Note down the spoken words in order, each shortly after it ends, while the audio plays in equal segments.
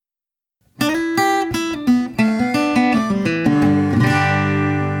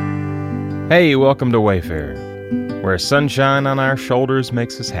Hey, welcome to Wayfarer, where sunshine on our shoulders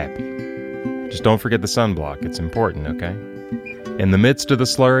makes us happy. Just don't forget the sunblock, it's important, okay? In the midst of the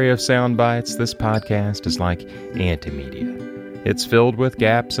slurry of sound bites, this podcast is like antimedia. It's filled with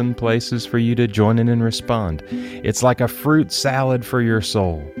gaps and places for you to join in and respond. It's like a fruit salad for your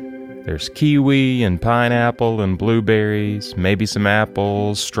soul. There's kiwi and pineapple and blueberries, maybe some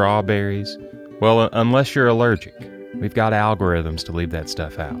apples, strawberries. Well, unless you're allergic. We've got algorithms to leave that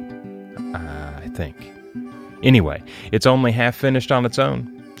stuff out. I think. Anyway, it's only half finished on its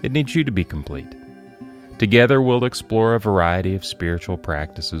own. It needs you to be complete. Together we'll explore a variety of spiritual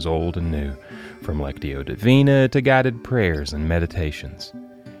practices, old and new, from Lectio Divina to guided prayers and meditations.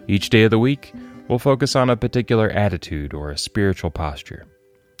 Each day of the week, we'll focus on a particular attitude or a spiritual posture.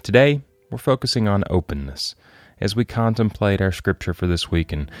 Today, we're focusing on openness as we contemplate our scripture for this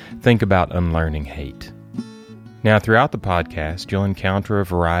week and think about unlearning hate. Now, throughout the podcast, you'll encounter a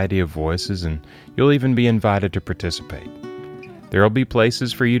variety of voices and you'll even be invited to participate. There will be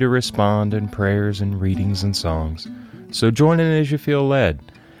places for you to respond in prayers and readings and songs, so join in as you feel led,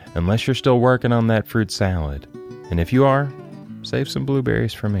 unless you're still working on that fruit salad. And if you are, save some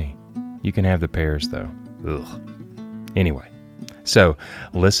blueberries for me. You can have the pears, though. Ugh. Anyway, so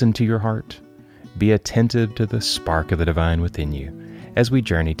listen to your heart. Be attentive to the spark of the divine within you as we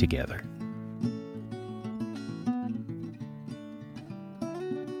journey together.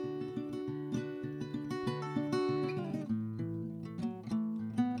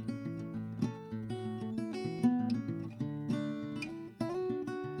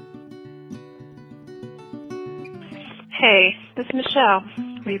 Hey, this is Michelle.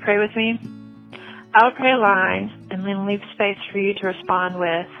 Will you pray with me? I'll pray a line and then leave space for you to respond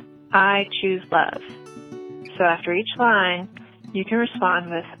with, I choose love. So after each line, you can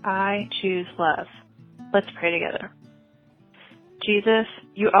respond with, I choose love. Let's pray together. Jesus,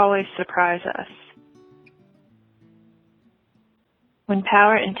 you always surprise us. When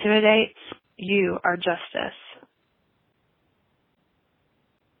power intimidates, you are justice.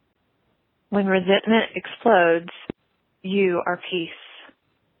 When resentment explodes, you are peace.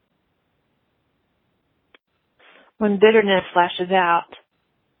 When bitterness lashes out,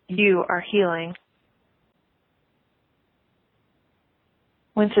 you are healing.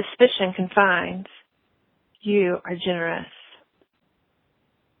 When suspicion confines, you are generous.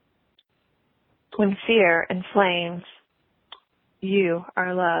 When fear inflames, you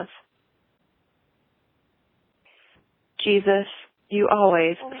are love. Jesus, you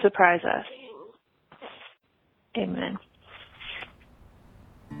always surprise us. Amen.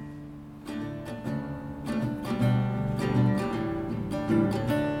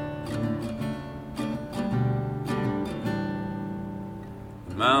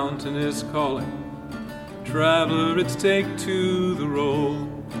 The mountain is calling, traveler, it's take to the road.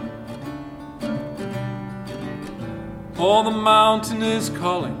 Oh, the mountain is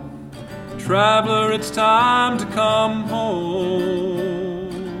calling, traveler, it's time to come home.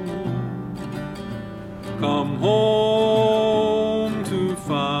 Come home to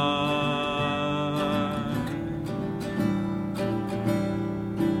find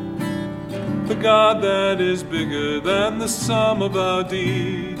the God that is bigger than the sum of our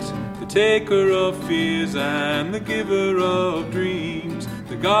deeds, the taker of fears and the giver of dreams,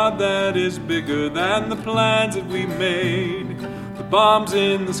 the God that is bigger than the plans that we made, the bombs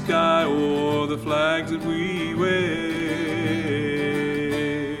in the sky or the flags that we wave.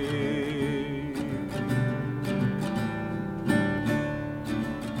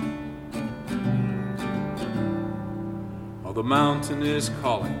 Oh, the mountain is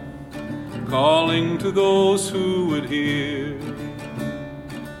calling, calling to those who would hear.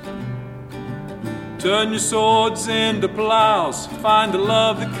 Turn your swords into plows, find a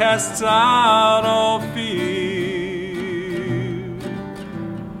love that casts out all fear,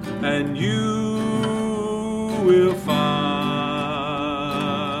 and you will find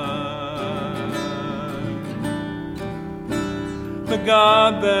the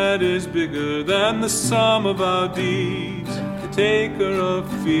God that is bigger than the sum of our deeds, the taker of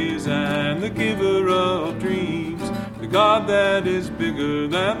fears and the giver of dreams, the God that is bigger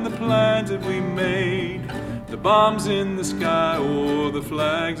than the plans that we made, the bombs in the sky or the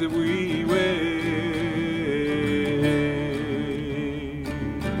flags that we wave.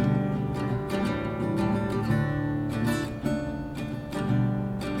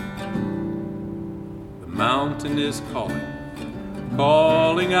 The mountain is calling,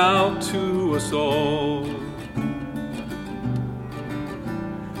 calling out to us all,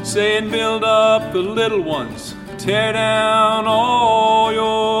 saying, build up the little ones, tear down all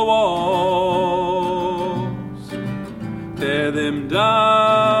your walls, tear them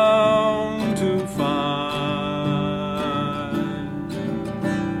down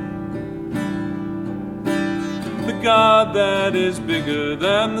is bigger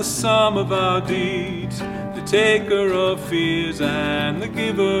than the sum of our deeds, the taker of fears and the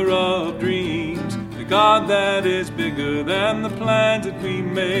giver of dreams, the God that is bigger than the plans that we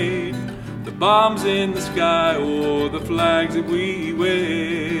made, the bombs in the sky or the flags that we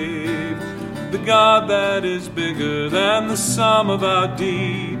wave, the God that is bigger than the sum of our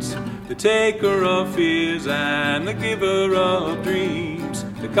deeds, the taker of fears and the giver of dreams,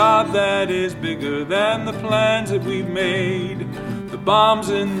 the God that is bigger than the plans that we've made, the bombs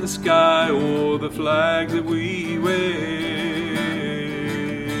in the sky or the flags that we wave.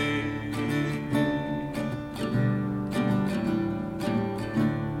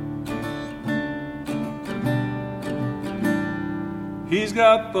 He's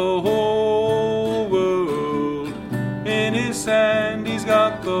got the whole world in his hand. He's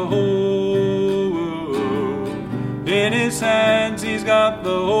got the whole world in his hands. He's got the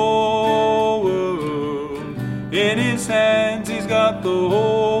whole world in his hands. He's got the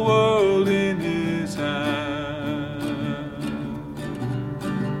whole world in his hands.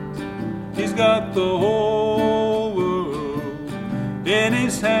 He's got the whole world in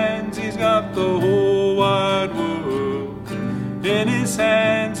his hands. He's got the whole wide world in his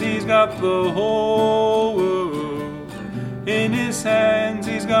hands. He's got the whole world in his hands.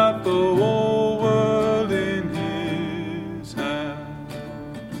 He's got the whole world in his hands.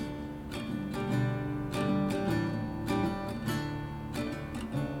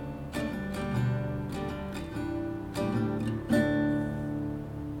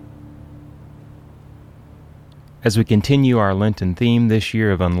 As we continue our Lenten theme this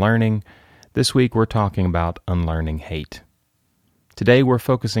year of unlearning, this week we're talking about unlearning hate. Today we're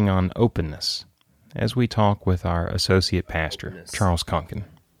focusing on openness as we talk with our Associate Pastor, Charles Conkin.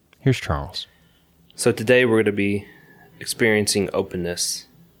 Here's Charles. So today we're going to be experiencing openness.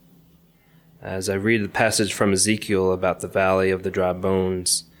 As I read the passage from Ezekiel about the valley of the dry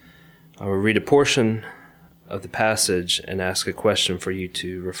bones, I will read a portion of the passage and ask a question for you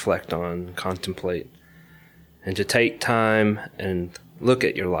to reflect on, contemplate, and to take time and look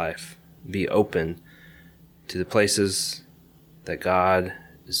at your life. Be open to the places that God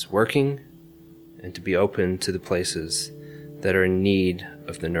is working, and to be open to the places that are in need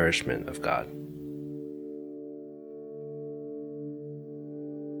of the nourishment of God.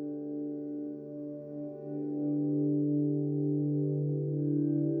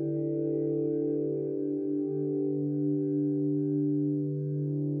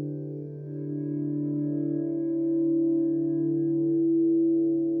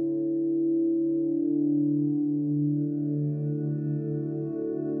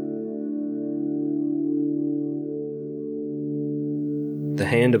 The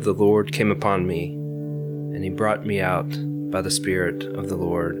hand of the Lord came upon me, and he brought me out by the Spirit of the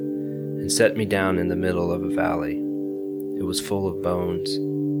Lord, and set me down in the middle of a valley. It was full of bones.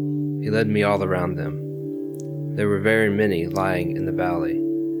 He led me all around them. There were very many lying in the valley,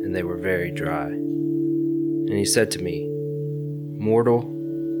 and they were very dry. And he said to me, Mortal,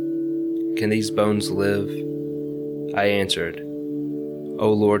 can these bones live? I answered,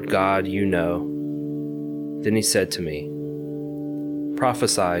 O Lord God, you know. Then he said to me,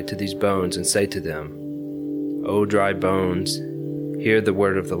 Prophesy to these bones and say to them, O dry bones, hear the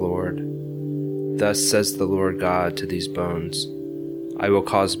word of the Lord. Thus says the Lord God to these bones, I will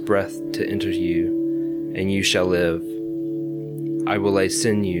cause breath to enter you, and you shall live. I will lay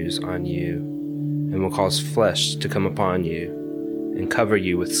sinews on you, and will cause flesh to come upon you, and cover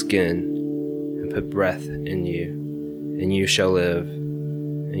you with skin, and put breath in you, and you shall live,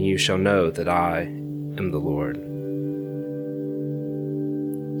 and you shall know that I am the Lord.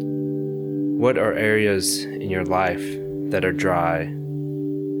 What are areas in your life that are dry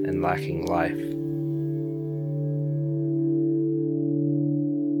and lacking life?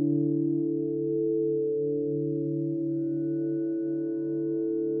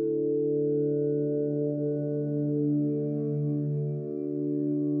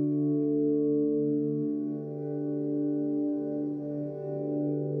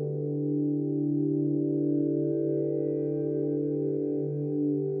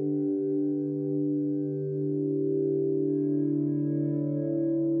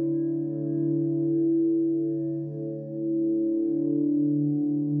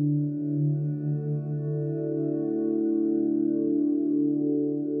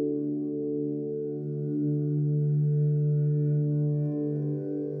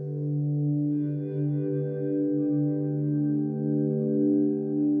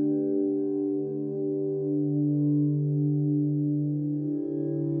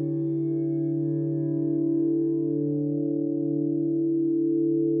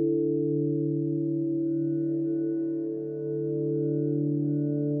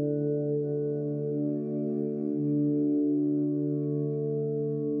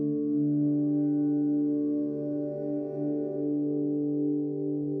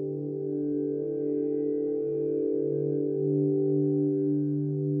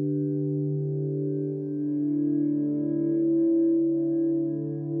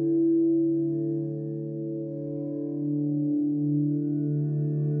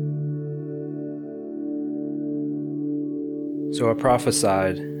 So I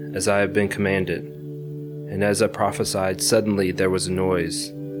prophesied as I had been commanded, and as I prophesied, suddenly there was a noise,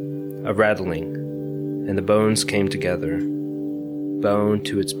 a rattling, and the bones came together, bone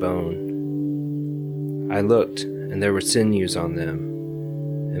to its bone. I looked, and there were sinews on them,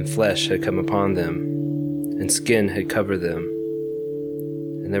 and flesh had come upon them, and skin had covered them,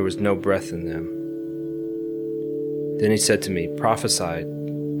 and there was no breath in them. Then he said to me, Prophesy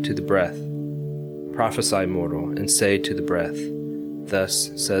to the breath. Prophesy, mortal, and say to the breath,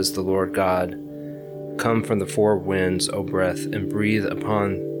 Thus says the Lord God, Come from the four winds, O breath, and breathe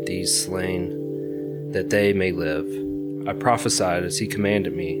upon these slain, that they may live. I prophesied as he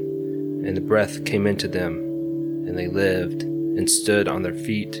commanded me, and the breath came into them, and they lived, and stood on their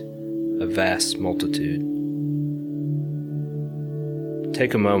feet, a vast multitude.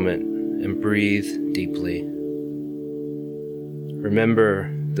 Take a moment and breathe deeply. Remember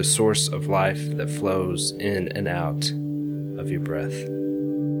the source of life that flows in and out of your breath.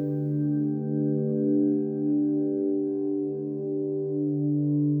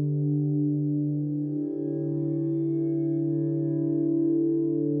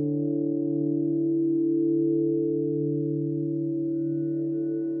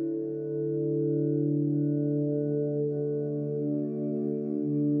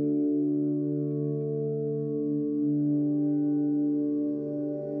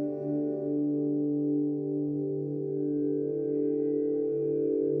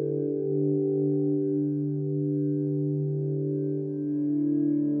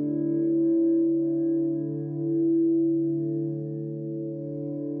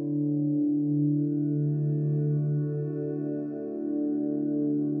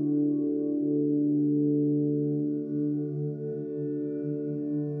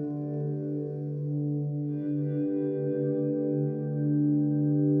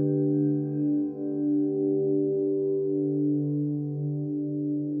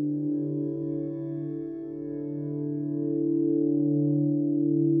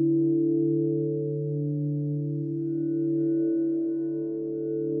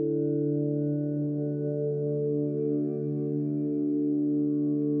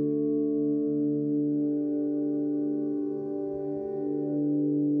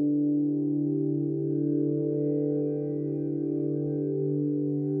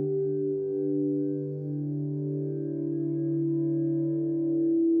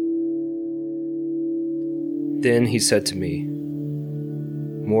 Then he said to me,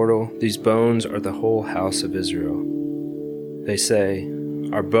 Mortal, these bones are the whole house of Israel. They say,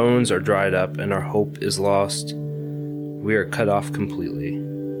 Our bones are dried up, and our hope is lost. We are cut off completely.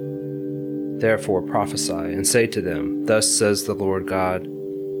 Therefore prophesy, and say to them, Thus says the Lord God,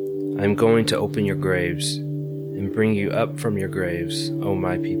 I am going to open your graves, and bring you up from your graves, O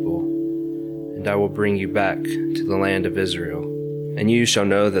my people, and I will bring you back to the land of Israel. And you shall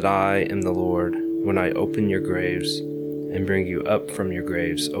know that I am the Lord, when I open your graves and bring you up from your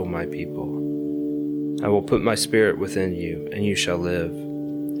graves, O my people. I will put my spirit within you, and you shall live,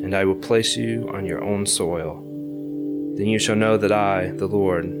 and I will place you on your own soil. Then you shall know that I, the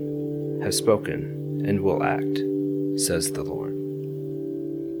Lord, have spoken and will act, says the Lord.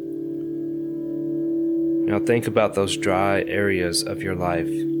 Now think about those dry areas of your life.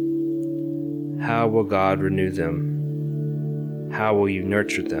 How will God renew them? How will you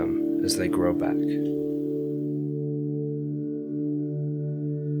nurture them as they grow back?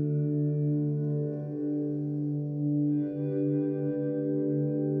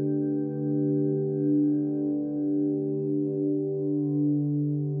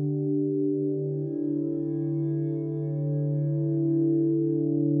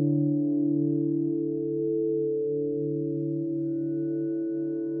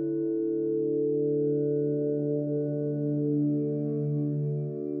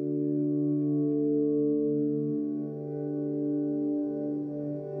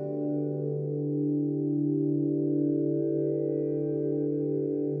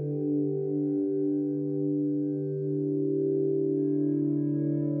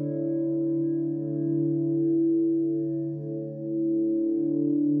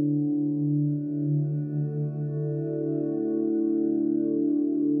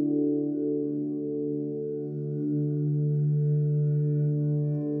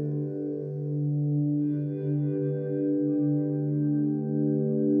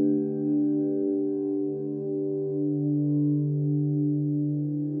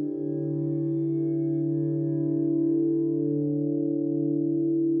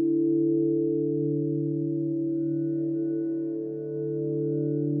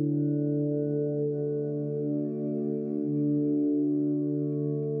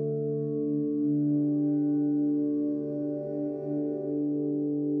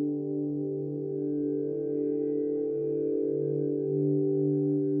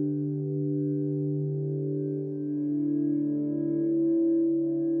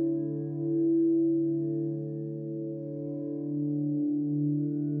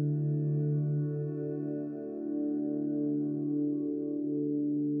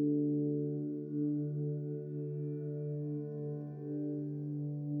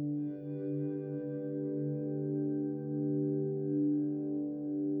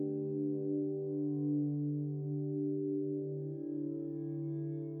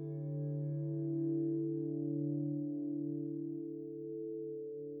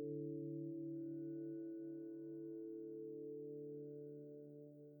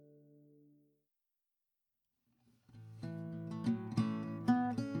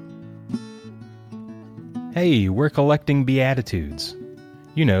 Hey, we're collecting beatitudes.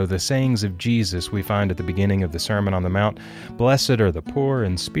 You know, the sayings of Jesus we find at the beginning of the Sermon on the Mount. Blessed are the poor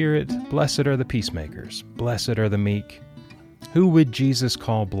in spirit, blessed are the peacemakers, blessed are the meek. Who would Jesus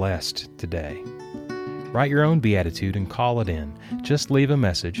call blessed today? Write your own beatitude and call it in. Just leave a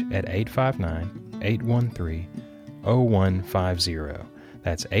message at 859-813-0150.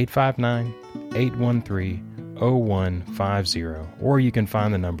 That's 859-813-0150, or you can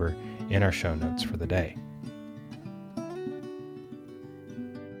find the number in our show notes for the day.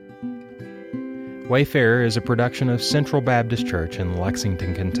 Wayfarer is a production of Central Baptist Church in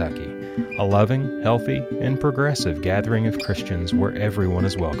Lexington, Kentucky, a loving, healthy, and progressive gathering of Christians where everyone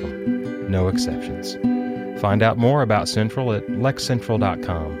is welcome, no exceptions. Find out more about Central at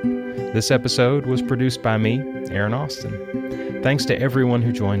lexcentral.com. This episode was produced by me, Aaron Austin. Thanks to everyone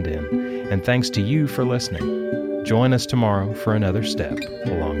who joined in, and thanks to you for listening. Join us tomorrow for another step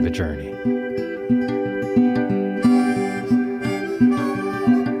along the journey.